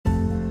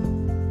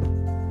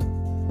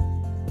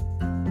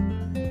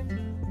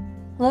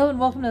Hello and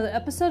welcome to another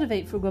episode of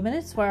 8 Frugal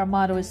Minutes, where our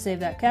motto is Save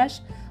That Cash.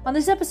 On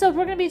this episode,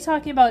 we're going to be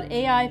talking about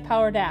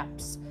AI-powered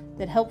apps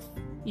that help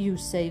you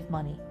save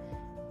money.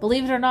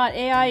 Believe it or not,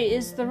 AI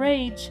is the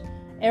rage.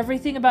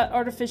 Everything about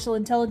artificial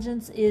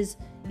intelligence is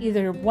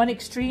either one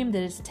extreme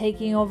that is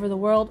taking over the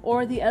world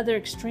or the other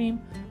extreme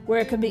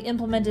where it can be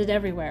implemented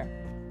everywhere.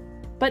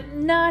 But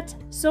not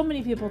so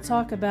many people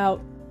talk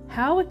about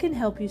how it can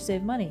help you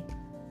save money.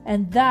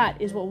 And that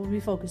is what we'll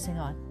be focusing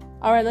on.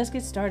 All right, let's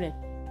get started.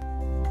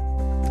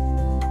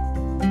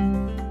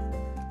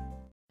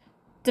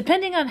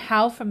 Depending on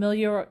how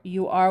familiar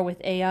you are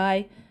with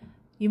AI,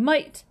 you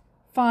might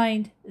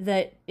find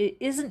that it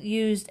isn't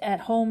used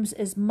at homes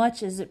as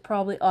much as it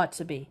probably ought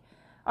to be.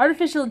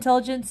 Artificial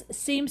intelligence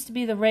seems to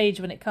be the rage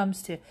when it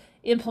comes to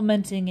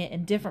implementing it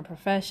in different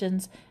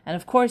professions, and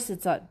of course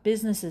it's at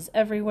businesses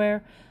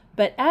everywhere,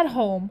 but at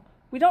home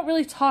we don't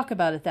really talk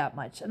about it that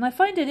much, and I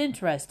find it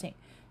interesting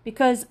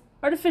because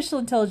artificial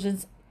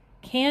intelligence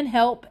can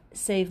help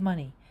save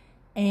money.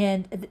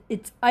 And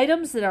it's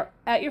items that are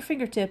at your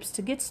fingertips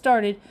to get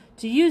started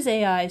to use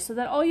AI so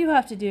that all you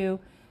have to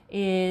do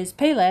is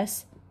pay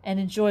less and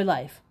enjoy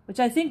life, which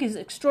I think is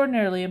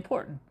extraordinarily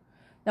important.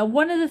 Now,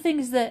 one of the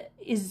things that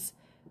is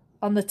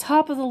on the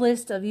top of the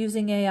list of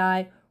using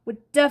AI would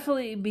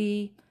definitely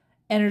be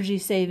energy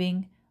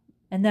saving,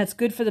 and that's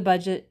good for the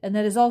budget, and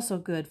that is also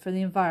good for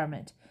the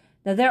environment.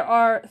 Now, there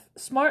are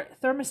smart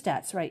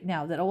thermostats right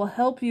now that will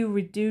help you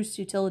reduce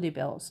utility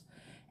bills.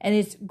 And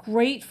it's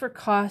great for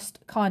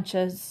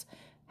cost-conscious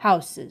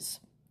houses.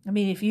 I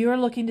mean, if you're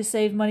looking to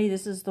save money,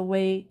 this is the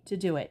way to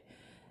do it.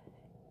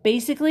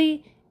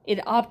 Basically,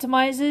 it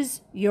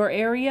optimizes your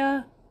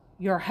area,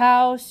 your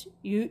house,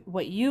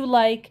 what you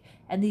like,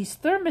 and these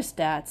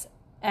thermostats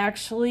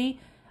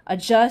actually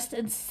adjust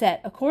and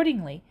set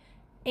accordingly.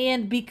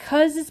 And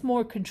because it's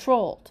more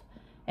controlled,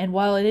 and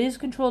while it is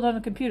controlled on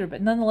a computer,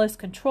 but nonetheless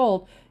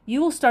controlled,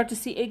 you will start to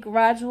see a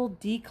gradual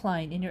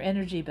decline in your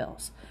energy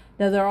bills.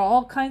 Now, there are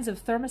all kinds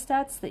of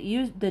thermostats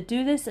that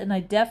do this, and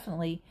I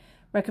definitely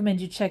recommend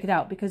you check it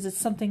out because it's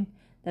something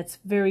that's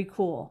very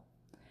cool.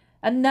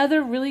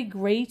 Another really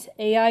great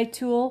AI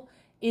tool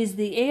is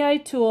the AI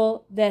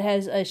tool that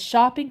has a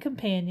shopping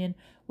companion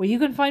where you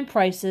can find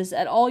prices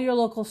at all your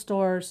local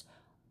stores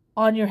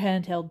on your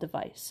handheld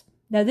device.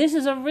 Now, this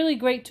is a really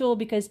great tool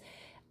because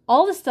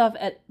all the stuff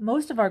at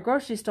most of our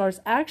grocery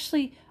stores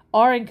actually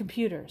are in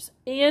computers,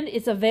 and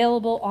it's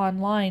available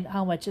online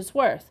how much it's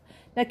worth.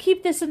 Now,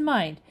 keep this in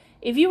mind.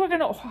 If you were going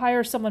to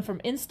hire someone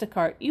from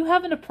Instacart, you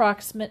have an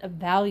approximate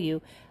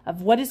value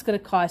of what it's going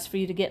to cost for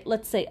you to get,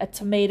 let's say, a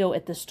tomato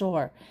at the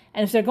store.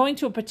 And if they're going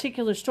to a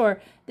particular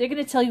store, they're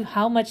going to tell you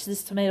how much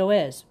this tomato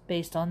is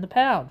based on the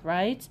pound,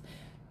 right?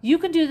 You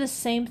can do the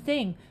same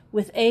thing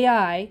with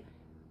AI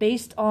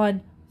based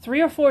on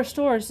 3 or 4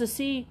 stores to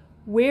see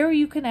where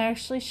you can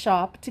actually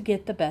shop to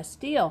get the best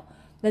deal.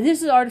 Now,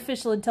 this is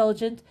artificial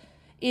intelligence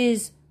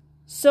is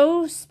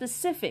so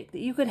specific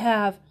that you could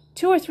have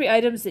 2 or 3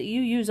 items that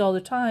you use all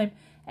the time,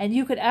 and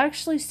you could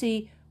actually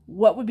see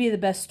what would be the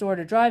best store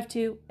to drive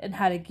to and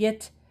how to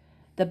get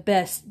the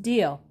best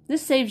deal.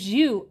 This saves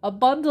you a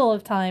bundle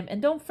of time, and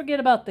don't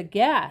forget about the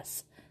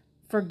gas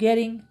for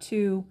getting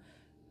to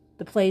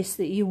the place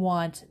that you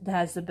want that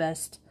has the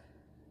best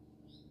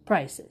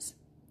prices.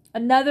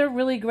 Another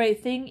really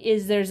great thing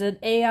is there's an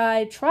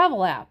AI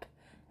travel app,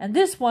 and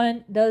this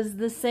one does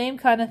the same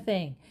kind of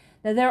thing.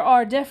 Now, there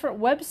are different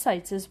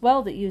websites as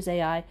well that use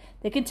AI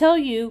that can tell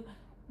you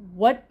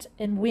what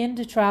and when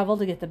to travel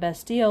to get the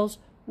best deals,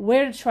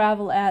 where to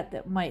travel at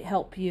that might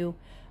help you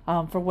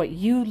for what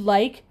you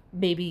like.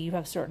 Maybe you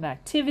have certain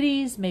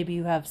activities, maybe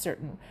you have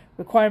certain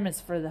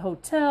requirements for the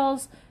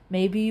hotels,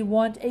 maybe you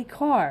want a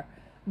car.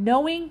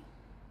 Knowing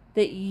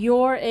that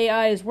your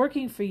AI is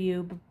working for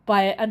you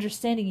by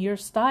understanding your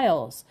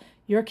styles,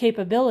 your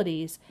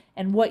capabilities,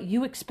 and what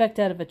you expect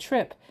out of a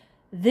trip,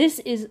 this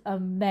is a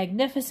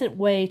magnificent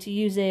way to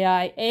use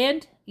AI,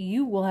 and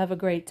you will have a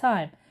great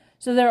time.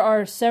 So there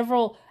are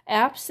several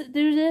apps that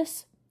do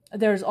this.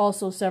 There's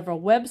also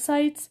several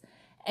websites,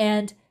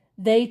 and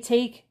they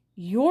take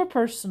your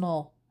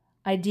personal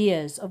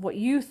ideas of what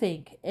you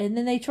think, and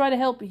then they try to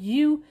help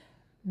you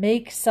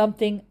make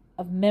something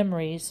of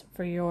memories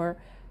for your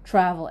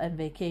travel and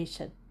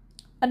vacation.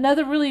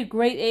 Another really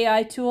great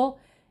AI tool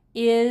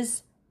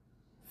is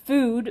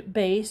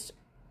food-based,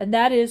 and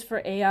that is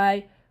for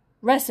AI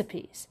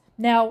recipes.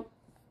 Now,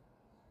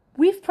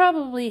 we've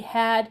probably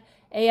had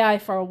AI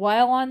for a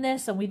while on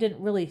this, and we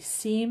didn't really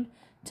seem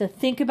to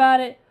think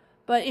about it.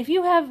 But if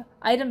you have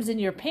items in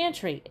your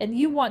pantry and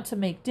you want to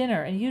make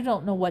dinner and you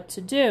don't know what to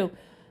do,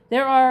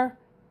 there are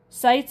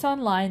sites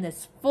online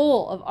that's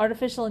full of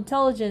artificial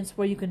intelligence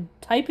where you can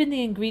type in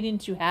the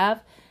ingredients you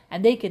have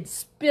and they can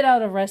spit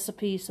out a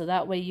recipe, so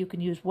that way you can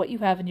use what you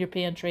have in your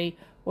pantry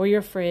or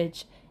your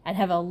fridge and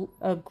have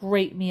a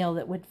great meal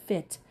that would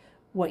fit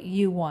what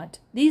you want.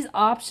 These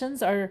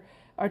options are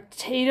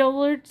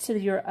tailored to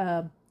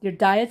your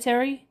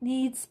dietary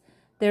needs.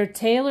 They're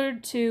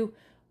tailored to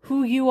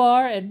who you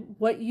are and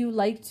what you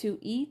like to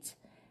eat.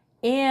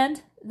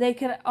 And they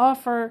can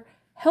offer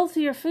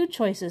healthier food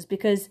choices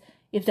because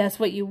If that's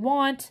what you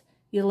want,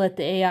 you let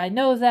the AI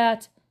know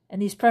that,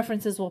 and these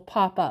preferences will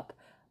pop up.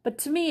 But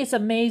to me, it's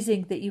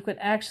amazing that you can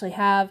actually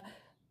have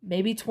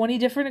maybe 20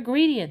 different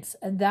ingredients,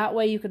 and that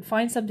way you can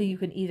find something you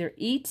can either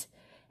eat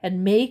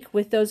and make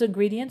with those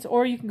ingredients,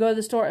 or you can go to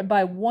the store and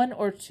buy 1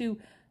 or 2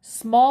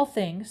 small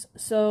things,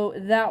 so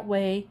that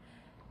way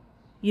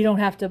you don't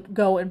have to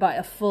go and buy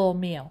a full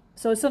meal.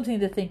 So it's something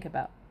to think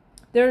about.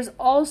 There's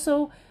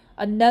also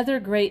another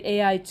great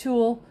AI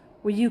tool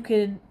where you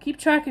can keep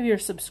track of your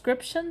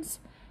subscriptions,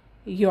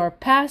 your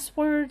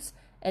passwords,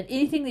 and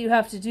anything that you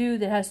have to do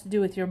that has to do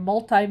with your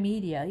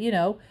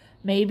multimedia.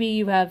 Maybe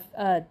you have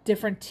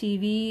different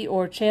TV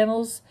or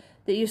channels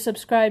that you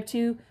subscribe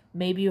to.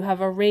 Maybe you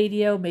have a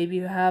radio. Maybe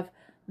you have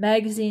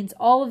magazines.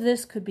 All of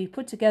this could be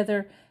put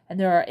together, and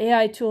there are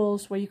AI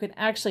tools where you can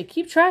actually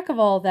keep track of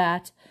all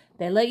that.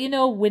 They let you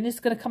know when it's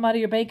going to come out of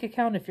your bank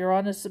account if you're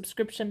on a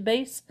subscription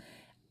base.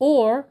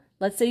 Or,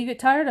 let's say you get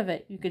tired of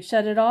it. You could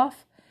shut it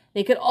off.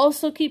 They could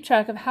also keep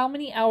track of how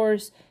many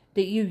hours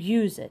that you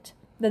use it.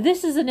 Now,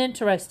 this is an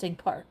interesting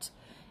part.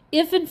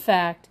 If, in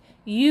fact,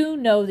 you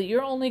know that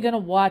you're only going to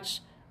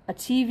watch a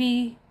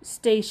TV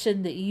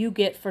station that you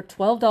get for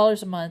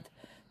 $12 a month,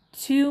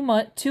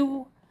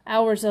 2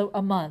 hours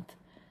a month,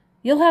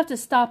 you'll have to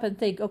stop and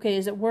think, okay,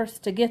 is it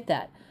worth to get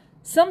that?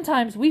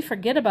 Sometimes we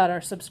forget about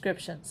our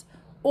subscriptions,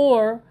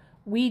 or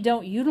we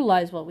don't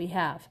utilize what we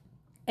have.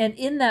 And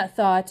in that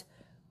thought,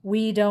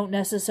 we don't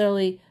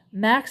necessarily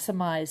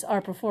maximize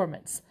our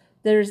performance.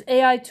 There's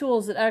AI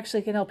tools that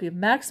actually can help you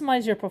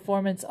maximize your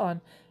performance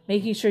on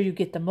making sure you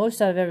get the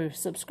most out of every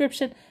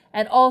subscription,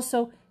 and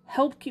also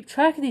help keep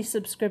track of these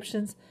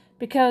subscriptions,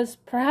 because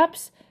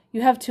perhaps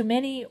you have too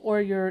many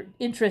or your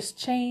interests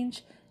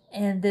change,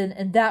 and then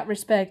in that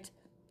respect,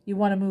 you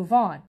want to move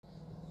on.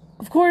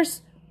 Of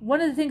course,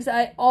 one of the things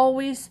I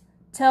always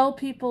tell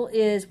people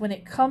is when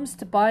it comes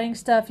to buying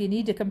stuff, you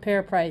need to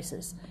compare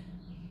prices.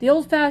 The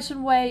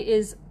old-fashioned way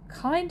is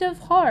kind of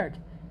hard.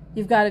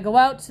 You've got to go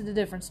out to the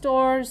different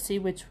stores,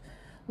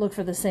 look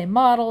for the same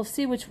model,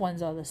 see which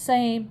ones are the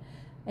same,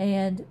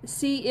 and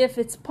see if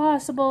it's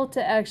possible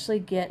to actually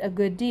get a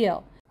good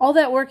deal. All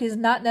that work is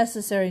not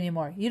necessary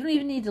anymore. You don't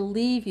even need to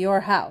leave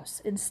your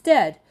house.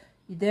 Instead,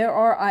 there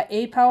are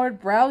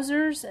AI-powered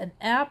browsers and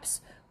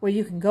apps where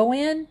you can go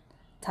in,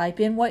 type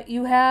in what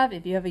you have,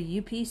 if you have a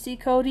UPC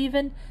code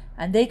even,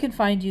 and they can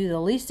find you the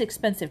least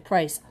expensive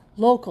price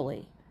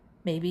locally,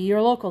 maybe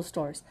your local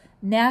stores,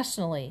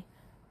 nationally.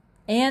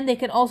 And they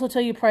can also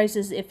tell you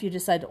prices if you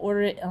decide to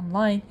order it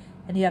online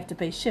and you have to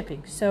pay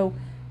shipping. So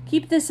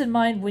keep this in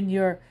mind when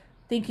you're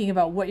thinking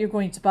about what you're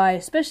going to buy,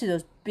 especially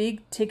those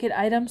big ticket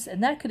items.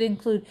 And that could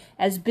include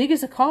as big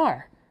as a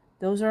car.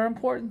 Those are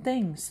important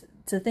things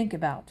to think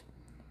about.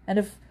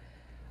 And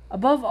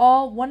above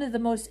all, one of the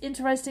most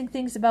interesting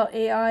things about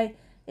AI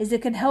is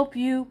it can help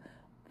you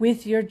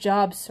with your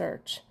job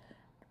search.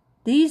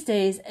 These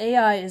days,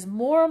 AI is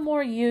more and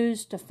more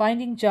used to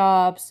finding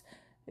jobs,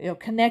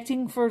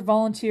 connecting for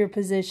volunteer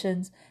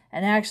positions,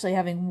 and actually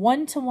having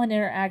one-to-one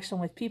interaction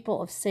with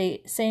people of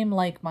same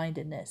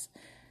like-mindedness.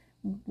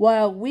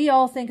 While we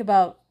all think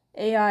about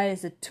AI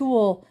as a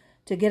tool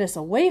to get us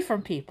away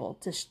from people,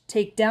 to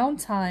take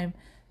downtime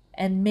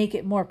and make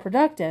it more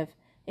productive,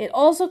 it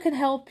also can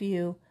help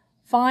you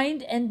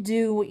find and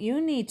do what you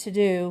need to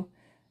do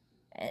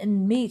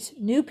and meet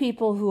new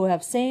people who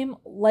have same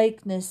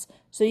likeness,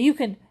 so you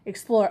can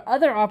explore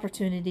other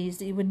opportunities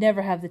that you would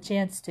never have the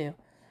chance to.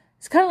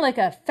 It's kind of like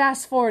a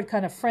fast forward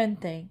kind of friend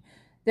thing.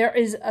 There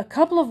is a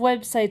couple of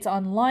websites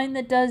online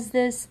that does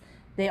this.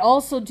 They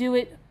also do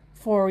it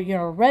for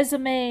your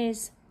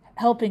resumes,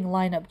 helping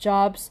line up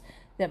jobs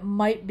that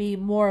might be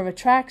more of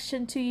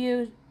attraction to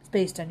you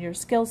based on your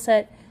skill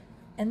set.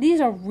 And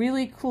these are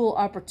really cool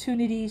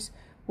opportunities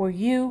where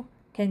you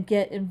can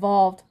get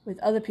involved with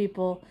other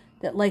people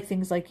that like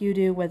things like you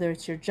do, whether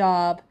it's your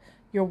job,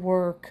 your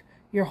work,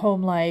 your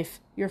home life,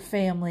 your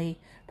family,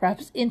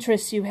 perhaps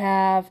interests you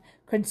have,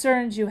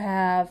 concerns you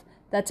have,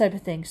 that type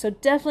of thing. So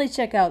definitely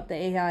check out the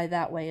AI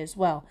that way as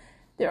well.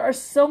 There are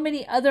so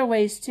many other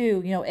ways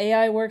too.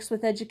 AI works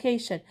with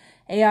education.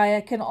 AI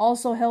can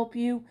also help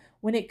you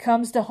when it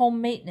comes to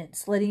home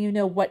maintenance, letting you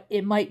know what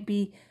it might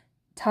be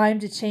time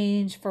to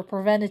change for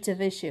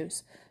preventative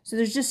issues. So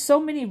there's just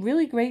so many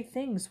really great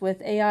things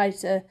with AI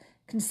to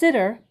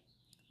consider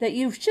that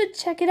you should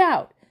check it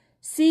out.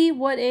 See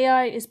what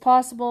AI is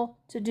possible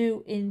to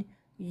do in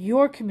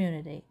your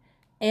community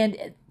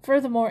and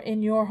furthermore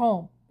in your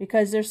home,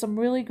 because there's some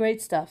really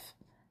great stuff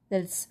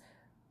that's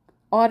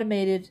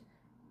automated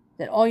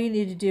that all you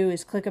need to do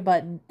is click a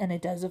button and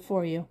it does it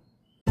for you.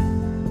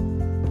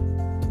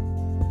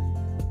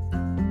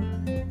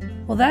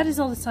 Well, that is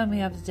all the time we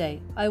have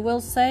today. I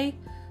will say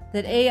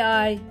that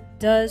AI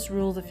does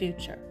rule the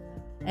future.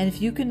 And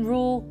if you can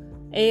rule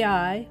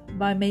AI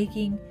by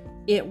making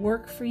it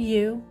work for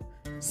you,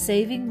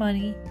 saving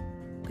money,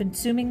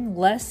 consuming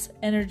less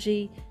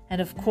energy,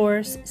 and of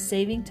course,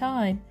 saving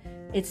time,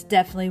 it's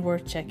definitely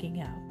worth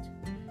checking out.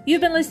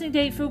 You've been listening to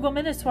 8 Frugal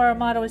Minutes, where our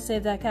motto is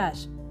Save That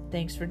Cash.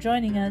 Thanks for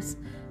joining us.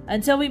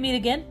 Until we meet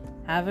again,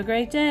 have a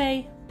great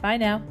day. Bye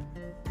now.